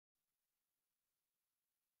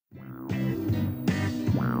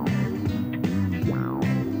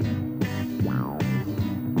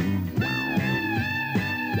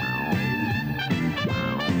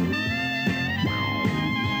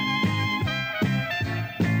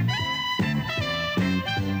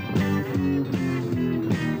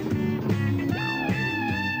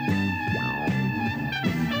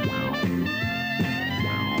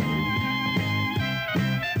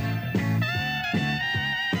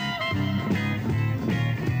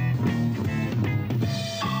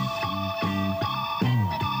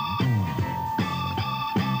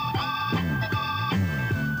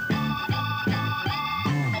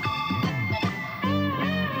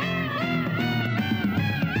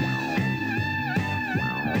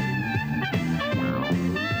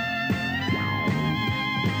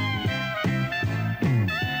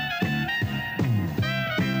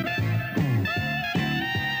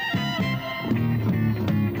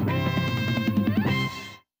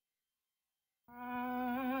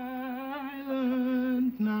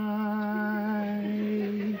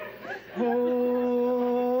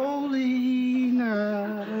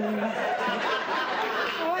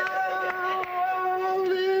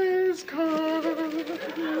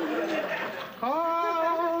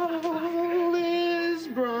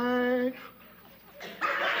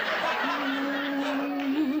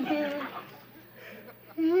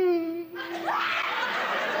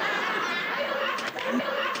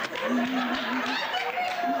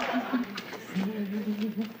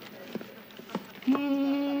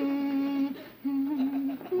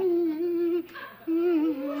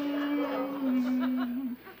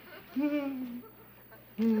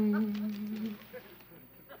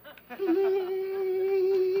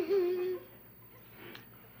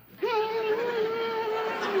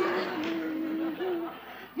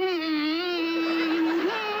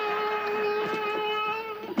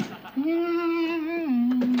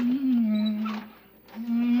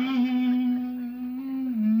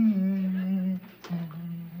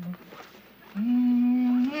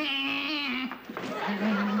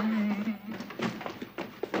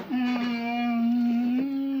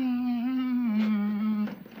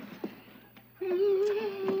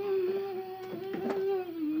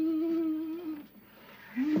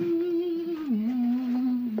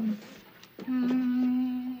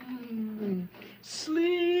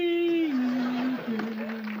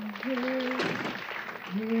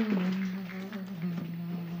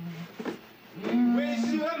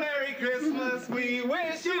We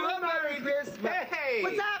wish you a Merry Christmas. Hey!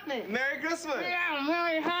 What's happening? Merry Christmas. Yeah,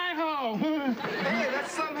 Merry hi-ho. Hey,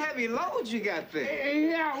 that's some heavy load you got there.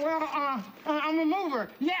 Yeah, well, I'm a mover.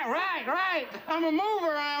 Yeah, right. I'm a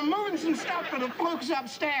mover. I'm moving some stuff for the folks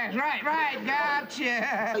upstairs. Right,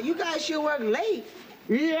 gotcha. You guys sure work late.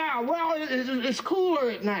 Yeah, well, it's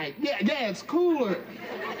cooler at night. Yeah, it's cooler.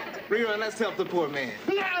 Rerun, let's help the poor man.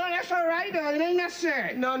 No, that's all right. It ain't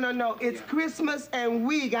necessary. No. It's Christmas and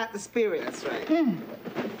we got the spirit. That's right.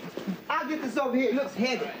 I'll get this over here. It looks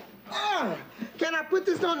heavy. Can I put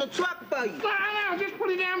this on the truck for you? No, just put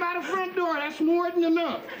it down by the front door. That's more than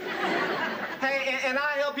enough. Hey, and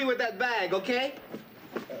I'll help you with that bag, okay?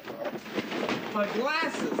 My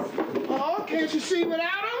glasses. Oh, can't you see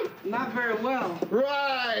without them? Not very well.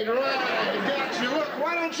 Right. Gotcha. Look,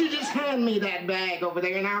 why don't you just hand me that bag over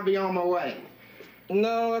there and I'll be on my way.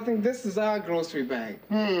 No, I think this is our grocery bag.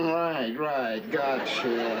 Right.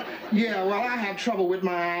 Gotcha. Yeah, well, I have trouble with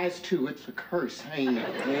my eyes, too. It's a curse, ain't it?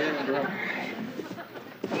 Yeah, right.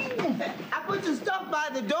 I put your stuff by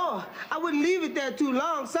the door. I wouldn't leave it there too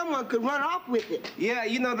long. Someone could run off with it. Yeah,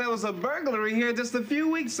 you know, there was a burglary here just a few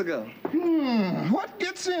weeks ago. What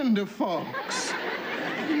gets into folks?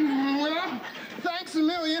 Well, thanks a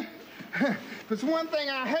million. There's one thing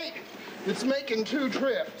I hate. It's making 2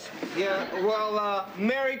 trips. Yeah, well,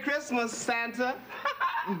 Merry Christmas, Santa.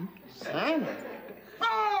 Santa?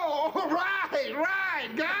 Oh,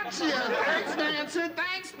 right. Gotcha. Thanks, Dancer.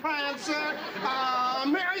 Thanks, Prancer.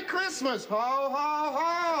 Merry Christmas. Ho, ho,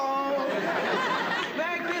 ho.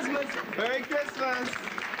 Merry Christmas. Merry Christmas.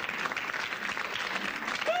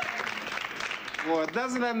 Boy,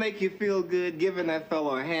 doesn't that make you feel good, giving that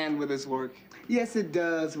fellow a hand with his work? Yes, it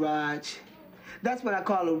does, Raj. That's what I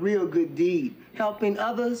call a real good deed. Helping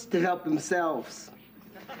others to help themselves.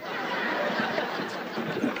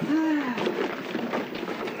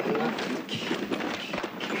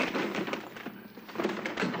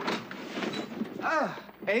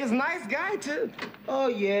 Hey, he's a nice guy, too. Oh,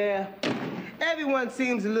 yeah. Everyone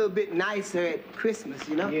seems a little bit nicer at Christmas,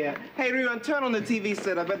 you know? Yeah. Hey, Rerun, turn on the TV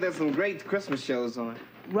set. I bet there's some great Christmas shows on.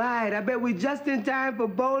 Right. I bet we're just in time for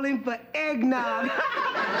bowling for eggnog.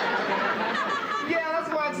 Yeah, let's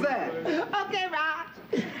watch that. Okay, Raj.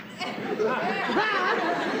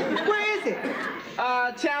 Raj, where is it?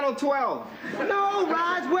 Channel 12. No,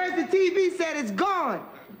 Raj, where's the TV set? It's gone.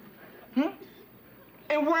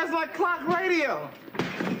 And where's my clock radio?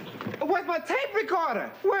 Where's my tape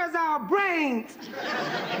recorder? Where's our brains?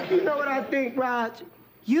 You know what I think, Raj?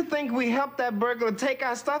 You think we helped that burglar take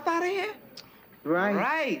our stuff out of here? Right.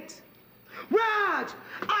 Right. Raj,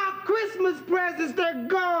 our Christmas presents, they're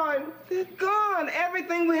gone. They're gone.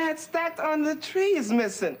 Everything we had stacked on the tree is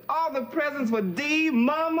missing. All the presents for Dee,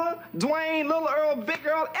 Mama, Dwayne, Little Earl, Big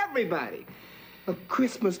Earl, everybody. A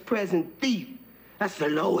Christmas present thief. That's the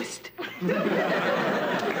lowest.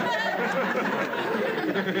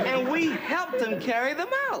 And we helped him carry them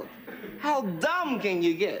out. How dumb can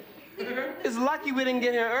you get? It's lucky we didn't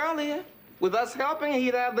get here earlier. With us helping,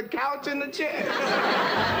 he'd have the couch and the chair.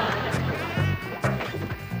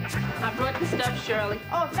 I brought the stuff, Shirley.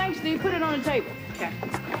 Oh, thanks, Dee. Put it on the table. Okay.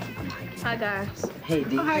 Hi, guys. Hey,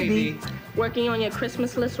 Dee. Hi, Dee. Working on your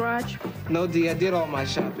Christmas list, Raj? No, Dee, I did all my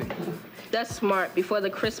shopping. That's smart, before the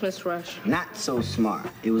Christmas rush. Not so smart.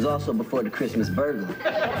 It was also before the Christmas burglary.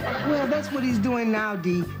 Well, that's what he's doing now,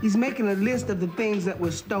 Dee. He's making a list of the things that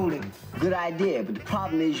were stolen. Good idea, but the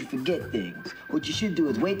problem is you forget things. What you should do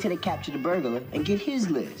is wait till they capture the burglar and get his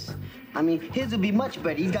list. I mean, his will be much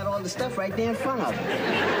better. He's got all the stuff right there in front of him.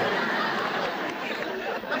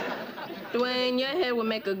 Dwayne, your head would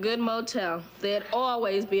make a good motel. There'd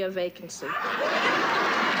always be a vacancy.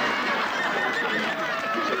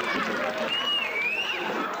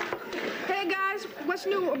 Hey, guys, what's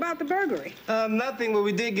new about the burglary? Nothing, but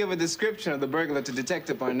we did give a description of the burglar to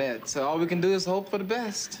Detective Barnett, so all we can do is hope for the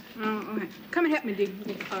best. Oh, okay. Come and help me, Dee.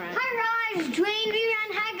 All right. Hi, Raj. Dwayne,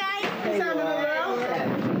 Rerun. Hi, guys. What's up, little girl?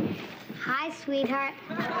 Hi, sweetheart.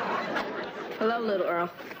 Hello, little Earl.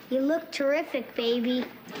 You look terrific, baby.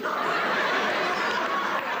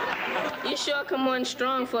 You sure come on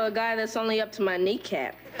strong for a guy that's only up to my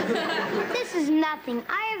kneecap. This is nothing.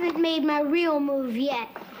 I haven't made my real move yet.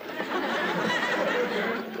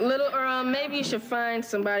 Little Earl, maybe you should find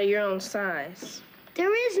somebody your own size.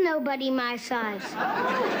 There is nobody my size.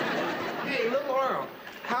 Hey, little Earl,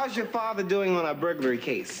 how's your father doing on our burglary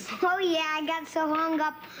case? Oh, yeah, I got so hung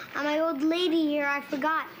up on my old lady here, I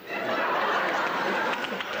forgot.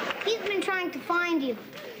 He's been trying to find you.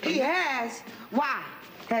 He has? Why?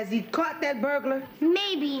 Has he caught that burglar?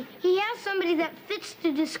 Maybe. He has somebody that fits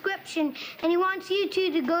the description, and he wants you two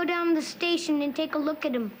to go down to the station and take a look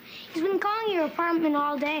at him. He's been calling your apartment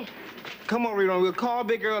all day. Come on, Rerun, we'll call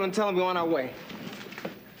Big Earl and tell him we're on our way.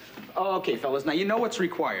 Okay, fellas, now you know what's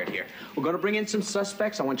required here. We're going to bring in some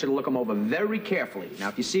suspects. I want you to look them over very carefully. Now,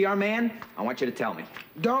 if you see our man, I want you to tell me.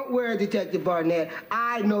 Don't worry, Detective Barnett.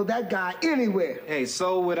 I know that guy anywhere. Hey,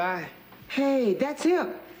 so would I. Hey, that's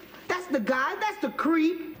him. That's the guy. That's the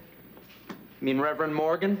creep. You mean Reverend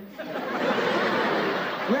Morgan?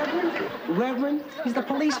 Reverend? He's the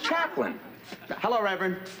police chaplain. Hello,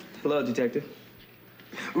 Reverend. Hello, Detective.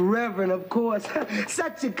 Reverend, of course.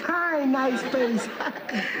 Such a kind, nice face.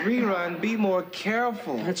 Rerun, be more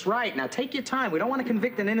careful. That's right. Now, take your time. We don't want to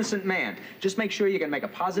convict an innocent man. Just make sure you can make a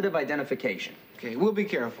positive identification. Okay, we'll be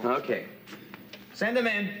careful. Okay. Send him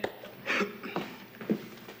in.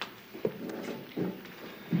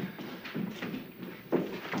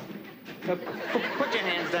 Put your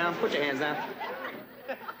hands down. Put your hands down.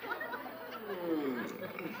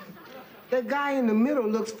 That guy in the middle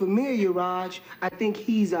looks familiar, Raj. I think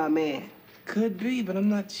he's our man. Could be, but I'm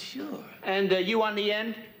not sure. And you on the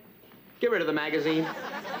end? Get rid of the magazine.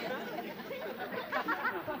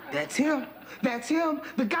 That's him. That's him.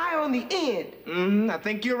 The guy on the end. I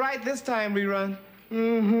think you're right this time, Rerun.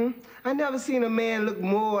 I never seen a man look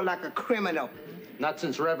more like a criminal. Not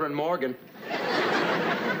since Reverend Morgan.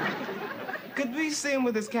 Could we see him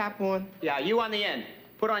with his cap on? Yeah, you on the end.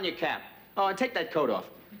 Put on your cap. Oh, and take that coat off.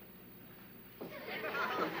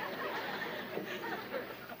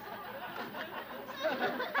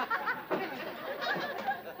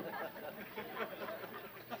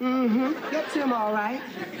 That's him, all right.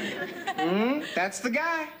 That's the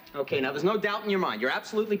guy. Okay, now there's no doubt in your mind. You're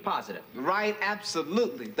absolutely positive. Right,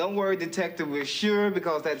 absolutely. Don't worry, Detective, we're sure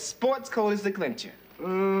because that sports coat is the clincher.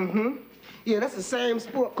 Yeah, that's the same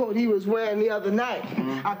sport coat he was wearing the other night.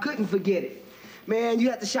 I couldn't forget it. Man, you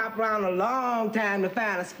have to shop around a long time to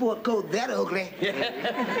find a sport coat that ugly.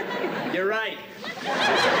 You're right.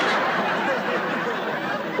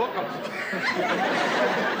 Book 'em.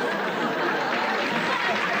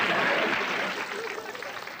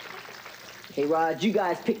 Hey, Raj, you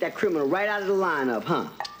guys picked that criminal right out of the lineup, huh?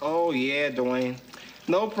 Oh, yeah, Dwayne.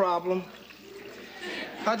 No problem.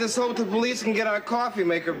 I just hope the police can get our coffee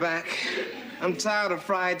maker back. I'm tired of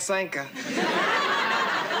fried Sanka.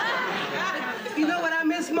 You know what I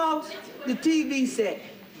miss most? The TV set.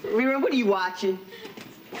 Rerun, what are you watching?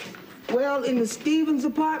 Well, in the Stevens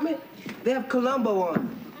apartment, they have Columbo on.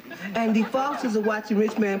 And the Fosters are watching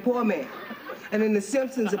Rich Man, Poor Man. And in the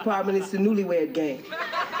Simpsons apartment, it's the Newlywed Game.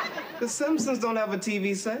 The Simpsons don't have a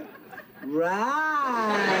TV set. Right.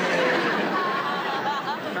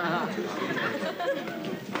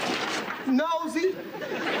 Nosy.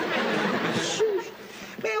 Shoosh.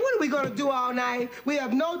 Man, what are we gonna do all night? We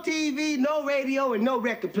have no TV, no radio, and no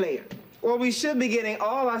record player. Well, we should be getting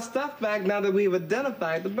all our stuff back now that we've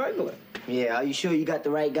identified the burglar. Yeah, are you sure you got the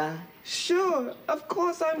right guy? Sure, of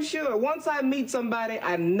course I'm sure. Once I meet somebody,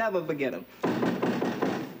 I never forget them.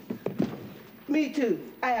 Me too.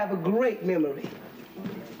 I have a great memory.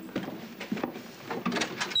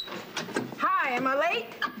 Hi, am I late?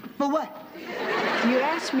 For what? You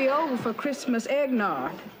asked me over for Christmas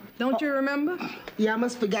eggnog. Don't you remember? Yeah, I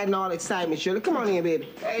must have forgotten all the excitement, Shirley. Come on in, baby.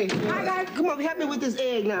 Hey, Hi, guys. come on, help me with this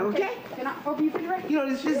egg now, okay? Can I open your refrigerator? You know,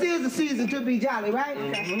 this is the season to be jolly, right?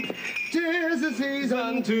 Okay. 'Tis the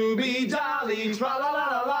season to be jolly,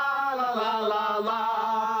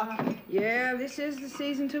 tra-la-la-la-la-la-la-la. Yeah, this is the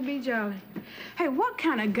season to be jolly. Hey, what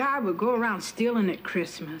kind of guy would go around stealing at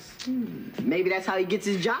Christmas? Maybe that's how he gets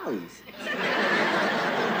his jollies.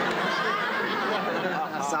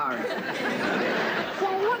 Sorry.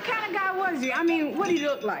 Well, what kind of guy was was he? I mean, what did he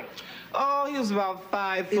look like? Oh, he was about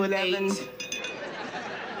 5'11".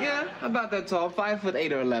 Yeah, about that tall,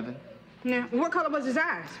 5'8" or 11. Now, what color was his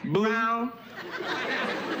eyes? Brown.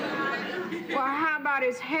 Well, how about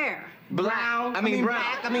his hair? Brown.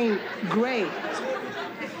 Black, gray.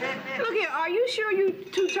 Look here, are you sure you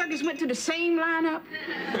two turkeys went to the same lineup?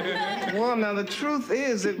 Well, now, the truth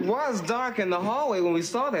is, it was dark in the hallway when we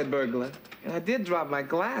saw that burglar. And I did drop my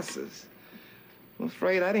glasses. I'm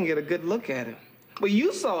afraid I didn't get a good look at him. But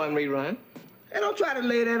you saw him, Rerun. Hey, don't try to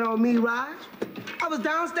lay that on me, Raj. I was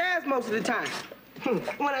downstairs most of the time.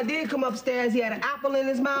 When I did come upstairs, he had an apple in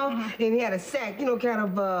his mouth, and he had a sack,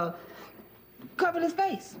 covering his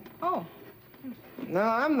face. Oh. No,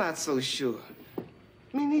 I'm not so sure.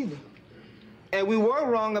 Me neither. And we were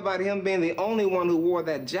wrong about him being the only one who wore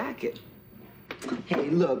that jacket. Hey,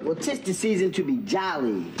 look, well, 'tis the season to be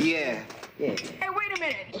jolly. Yeah. Yeah. Hey, wait a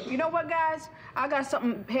minute. You know what, guys? I got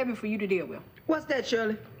something heavy for you to deal with. What's that,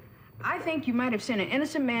 Shirley? I think you might have sent an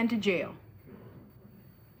innocent man to jail.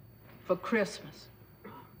 For Christmas.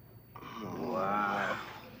 Wow.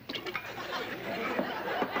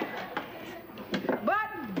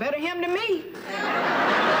 But better him than me.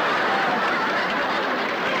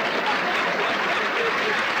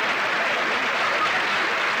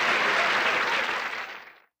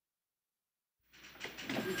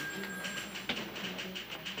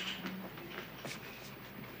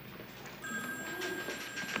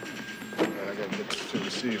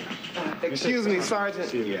 Excuse me, Sergeant.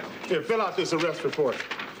 Here, fill out this arrest report.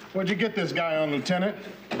 Where'd you get this guy on, Lieutenant?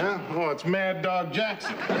 Huh? Oh, it's Mad Dog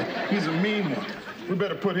Jackson. He's a mean one. We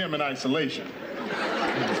better put him in isolation.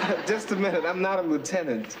 Just a minute, I'm not a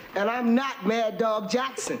lieutenant. And I'm not Mad Dog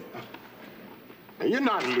Jackson. Hey, you're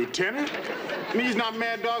not a lieutenant. And he's not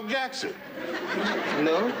Mad Dog Jackson.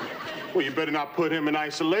 No? Well, you better not put him in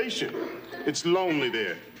isolation. It's lonely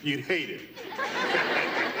there. You'd hate it.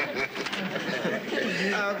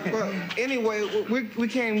 Well, anyway, we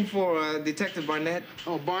came for Detective Barnett.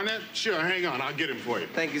 Oh, Barnett? Sure, hang on. I'll get him for you.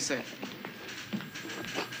 Thank you, sir.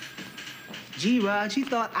 Gee, Raj, he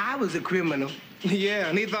thought I was a criminal. Yeah,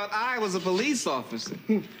 and he thought I was a police officer.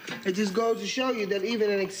 It just goes to show you that even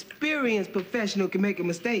an experienced professional can make a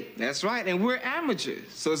mistake. That's right, and we're amateurs,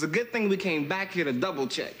 so it's a good thing we came back here to double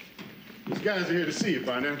check. These guys are here to see you,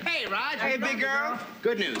 Barnett. Hey, Raj. Hey, big girl.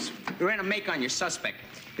 Good news. We ran a make on your suspect.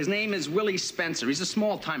 His name is Willie Spencer. He's a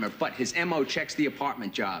small-timer, but his M.O. checks the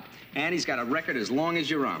apartment job. And he's got a record as long as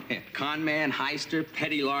your arm. Con man, heister,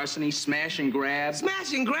 petty larceny, smash and grab.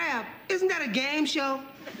 Smash and grab? Isn't that a game show?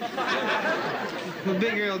 Well,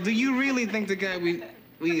 big girl, do you really think the guy we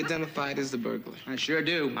identified is the burglar? I sure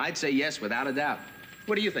do. I'd say yes, without a doubt.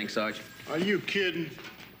 What do you think, Sarge? Are you kidding?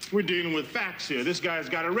 We're dealing with facts here. This guy's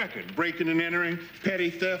got a record. Breaking and entering, petty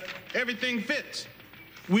theft, everything fits.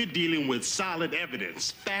 We're dealing with solid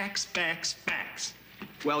evidence. Facts, facts, facts.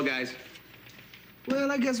 Well, guys.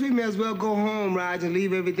 Well, I guess we may as well go home, Raj, and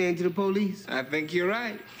leave everything to the police. I think you're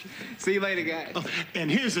right. See you later, guys. Oh, and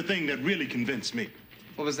here's the thing that really convinced me.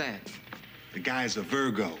 What was that? The guy's a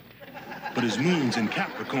Virgo, but his moon's in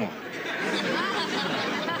Capricorn.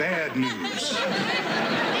 Bad news.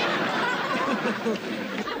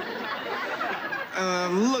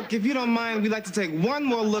 Look, if you don't mind, we'd like to take one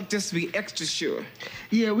more look just to be extra sure.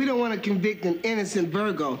 Yeah, we don't want to convict an innocent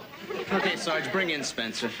Virgo. Okay, Sarge, bring in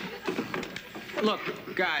Spencer. Look,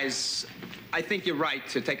 guys, I think you're right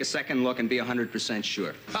to take a second look and be 100%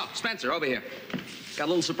 sure. Oh, Spencer, over here. Got a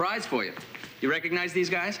little surprise for you. You recognize these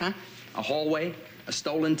guys, huh? A hallway, a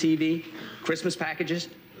stolen TV, Christmas packages.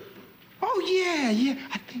 Oh, yeah,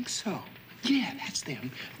 I think so. Yeah, that's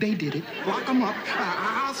them. They did it. Lock them up.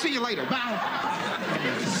 I'll see you later. Bye.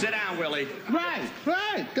 Sit down, Willie. Right.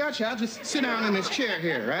 Gotcha. I'll just sit down in this chair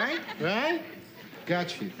here, right?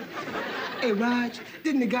 Got you. Hey, Raj,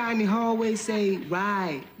 didn't the guy in the hallway say,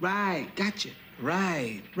 right, gotcha,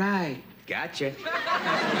 right. Gotcha.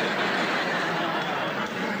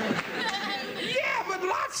 Yeah, but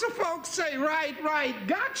lots of folks say right,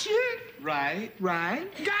 gotcha. Right.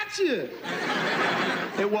 Gotcha.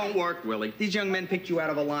 It won't work, Willie. These young men picked you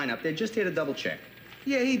out of a lineup. They're just here to double check.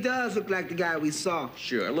 Yeah, he does look like the guy we saw.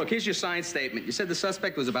 Sure. Look, here's your signed statement. You said the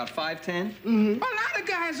suspect was about 5'10"? Mm-hmm. A lot of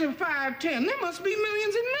guys are 5'10". There must be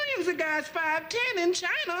millions and millions of guys 5'10" in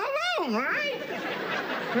China alone, right?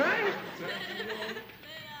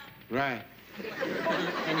 Right.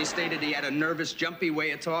 And you stated he had a nervous, jumpy way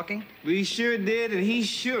of talking? We sure did, and he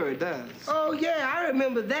sure does. Oh, yeah, I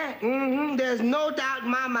remember that. Mm-hmm. There's no doubt in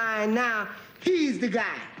my mind now, he's the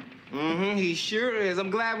guy. Mm-hmm, he sure is. I'm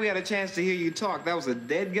glad we had a chance to hear you talk. That was a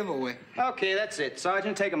dead giveaway. Okay, that's it.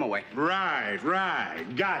 Sergeant, take him away. Right.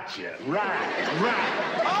 Gotcha. Right.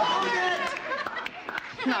 Hold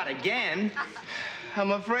it! Not again.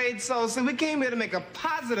 I'm afraid so. So we came here to make a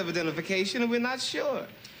positive identification, and we're not sure.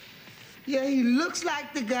 Yeah, he looks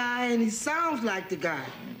like the guy and he sounds like the guy,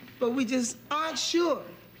 but we just aren't sure.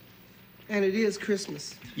 And it is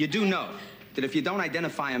Christmas. You do know that if you don't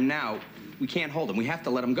identify him now, we can't hold him. We have to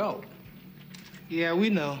let him go. Yeah, we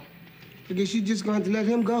know. I guess you're just going to let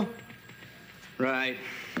him go. Right.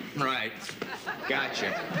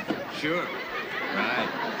 Gotcha. Sure. Right.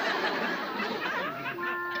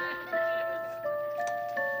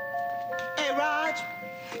 Hey, Raj,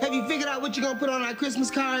 have you figured out what you're going to put on our Christmas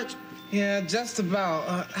cards? Yeah, just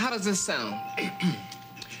about. How does this sound?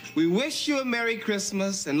 We wish you a Merry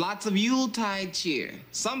Christmas and lots of Yuletide cheer.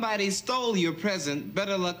 Somebody stole your present.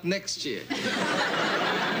 Better luck next year.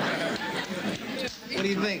 What do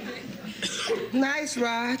you think? Nice,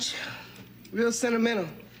 Raj. Real sentimental.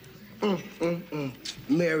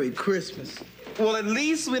 Merry Christmas. Well, at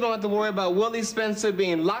least we don't have to worry about Willie Spencer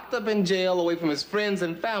being locked up in jail away from his friends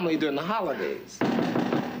and family during the holidays.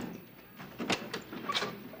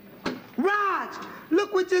 Raj,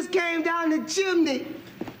 look what just came down the chimney.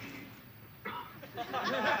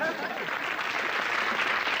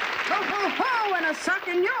 Ho, ho, ho, and a sock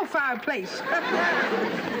in your fireplace.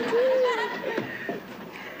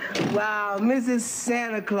 Wow, Mrs.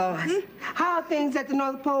 Santa Claus. How are things at the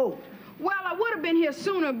North Pole? Well, I would have been here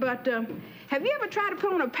sooner, but have you ever tried to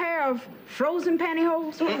put on a pair of frozen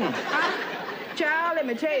pantyhose? Huh? Child, let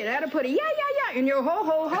me tell you, that'll put a yeah in your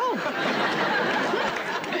ho.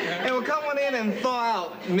 Hey, well, come on in and thaw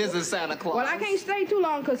out Mrs. Santa Claus. Well, I can't stay too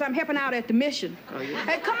long because I'm helping out at the mission. Oh, yeah?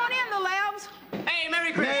 Hey, come on in, little elves. Hey,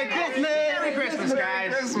 Merry Christmas. Merry Christmas. Merry Christmas,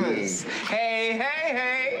 guys. Merry Christmas.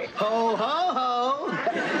 Hey. Ho, ho, ho.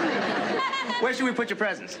 Where should we put your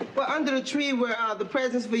presents? Well, under the tree where the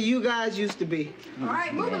presents for you guys used to be. All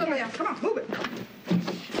right, move it, little elves. Come on, move it.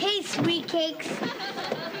 Hey, sweet cakes.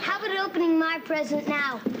 How about opening my present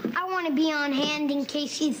now? I want to be on hand in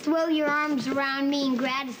case you throw your arms around me in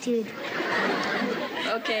gratitude.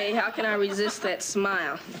 Okay, how can I resist that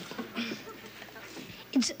smile?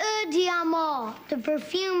 It's Eau d'Amour, the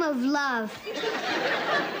perfume of love.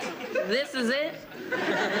 This is it?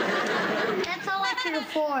 That's all I can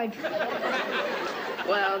afford.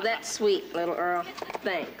 Well, that's sweet, little Earl.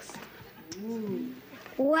 Thanks.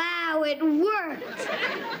 Wow, it worked.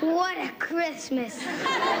 What a Christmas.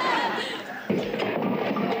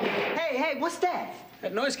 Hey, what's that?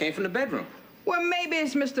 That noise came from the bedroom. Well, maybe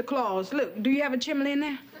it's Mr. Claus. Look, do you have a chimney in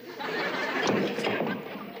there?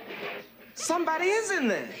 Somebody is in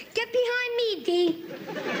there. Get behind me, Dee.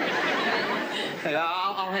 Hey,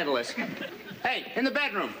 I'll handle this. Hey, in the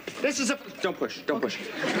bedroom. This is a... Don't push.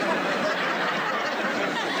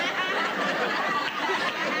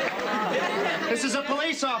 This is a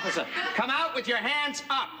police officer. Come out with your hands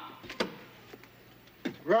up.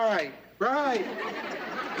 Right.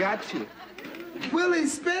 Got you. Willie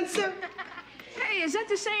Spencer? Hey, is that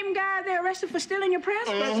the same guy they arrested for stealing your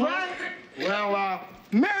present? That's right. Well,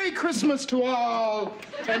 Merry Christmas to all,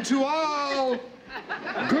 and to all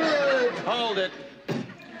good. Hold it.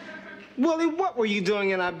 Willie, what were you doing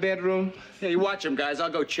in our bedroom? Hey, watch him, guys. I'll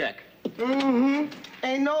go check.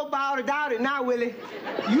 Ain't no doubt it now, Willie.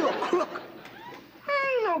 You a crook.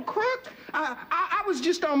 I ain't no crook. I was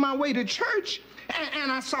just on my way to church,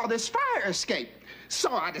 and I saw this fire escape.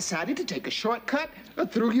 So I decided to take a shortcut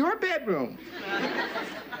through your bedroom.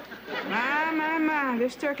 My,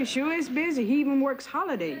 this turkey sure is busy. He even works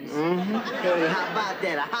holidays. Hey, how about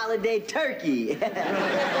that? A holiday turkey.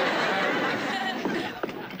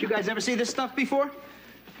 Did you guys ever see this stuff before?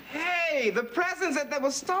 Hey, the presents that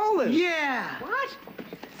were stolen. Yeah. What?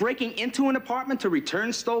 Breaking into an apartment to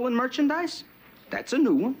return stolen merchandise? That's a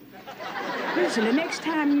new one. Listen, the next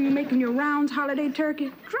time you're making your rounds holiday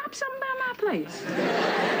turkey, drop something by my place.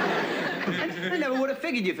 I never would have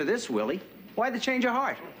figured you for this, Willie. Why'd the change of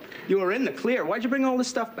heart? You were in the clear. Why'd you bring all this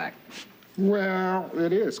stuff back? Well,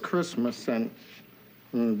 it is Christmas, and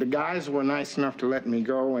the guys were nice enough to let me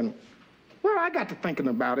go, and, well, I got to thinking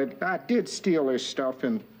about it. I did steal their stuff,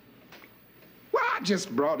 and, well, I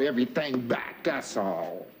just brought everything back, that's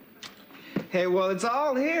all. Hey, well, it's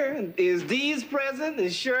all here. Is Dee's present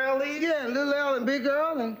and Shirley? Yeah, Little Earl and Big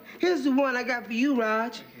Earl. And here's the one I got for you,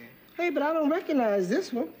 Raj. Okay. Hey, but I don't recognize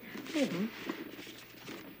this one.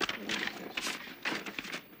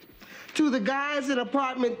 To the guys in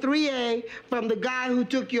apartment 3A from the guy who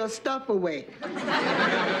took your stuff away.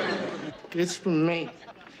 It's from me.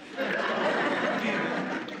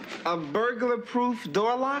 A burglar-proof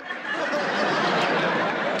door lock?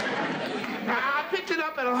 I picked it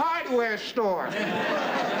up at a hardware store.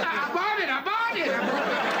 I bought it.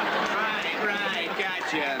 Right,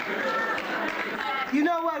 gotcha. You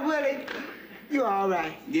know what, Willie? You're all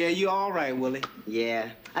right. Yeah, you all right, Willie. Yeah,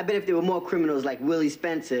 I bet if there were more criminals like Willie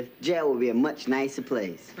Spencer, jail would be a much nicer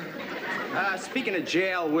place. Speaking of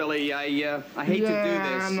jail, Willie, I hate to do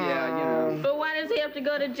this. No. Yeah, you know. But why does he have to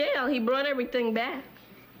go to jail? He brought everything back.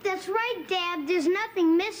 That's right, Dad. There's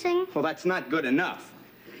nothing missing. Well, that's not good enough.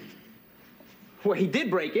 Well, he did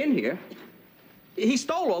break in here. He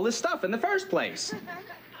stole all this stuff in the first place.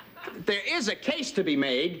 There is a case to be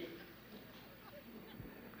made.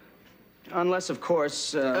 Unless, of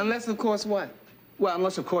course... Unless, of course, what? Well,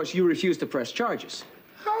 unless, of course, you refuse to press charges.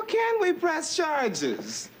 How can we press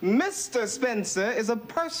charges? Mr. Spencer is a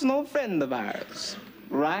personal friend of ours,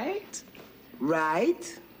 right?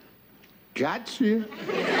 Right? Gotcha.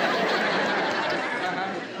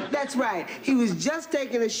 That's right. He was just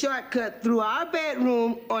taking a shortcut through our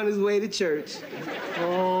bedroom on his way to church.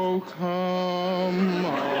 Oh, come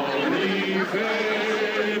on, ye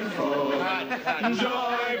faithful,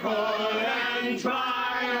 joyful and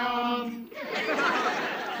triumph.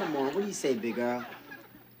 Come on, what do you say, big girl?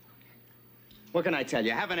 What can I tell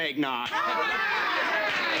you? Have an eggnog.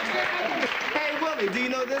 Hey, Willie, do you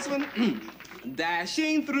know this one?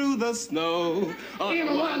 Dashing through the snow In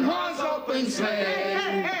a one-horse open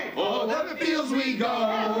sleigh, over the fields we go,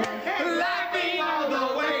 laughing all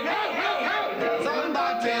the way. Hey, hey, hey! Some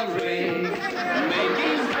bobtails ring,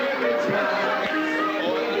 making spirits rise.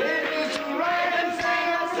 Oh, it is to ride and sing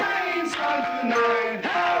a sleighing song tonight.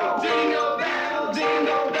 Hey, jingle bell,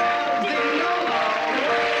 jingle bell, jingle all the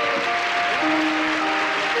way.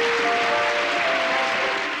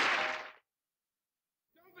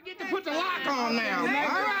 Don't forget to put the lock on now. All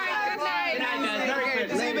right, good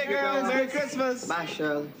night. See you, big girl. Merry Christmas. Bye,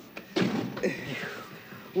 Shirley.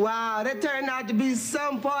 Wow, that turned out to be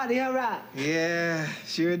some party, huh, Rob? Yeah,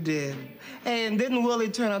 sure did. And didn't Willie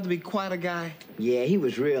turn out to be quite a guy? Yeah, he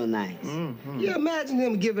was real nice. You imagine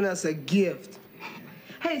him giving us a gift.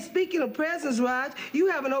 Hey, speaking of presents, Raj, you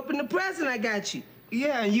haven't opened the present I got you.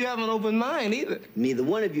 Yeah, and you haven't opened mine either. Neither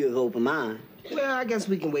one of you have opened mine. Well, I guess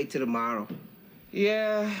we can wait till tomorrow.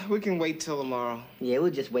 Yeah, we can wait till tomorrow. Yeah,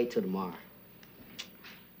 we'll just wait till tomorrow.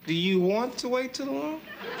 Do you want to wait till tomorrow?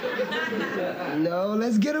 No,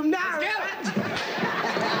 let's get him now.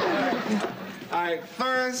 All right,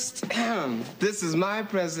 first, this is my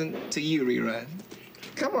present to you, Rerun.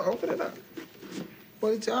 Come on, open it up.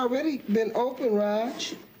 Well, it's already been opened,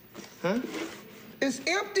 Raj. Huh? It's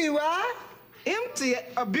empty, Raj. Empty?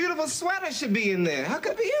 A beautiful sweater should be in there. How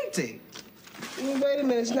could it be empty? Well, wait a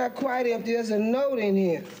minute, it's not quite empty. There's a note in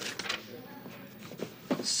here.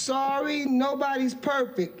 Sorry, nobody's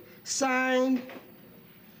perfect. Signed,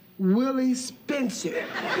 Willie Spencer.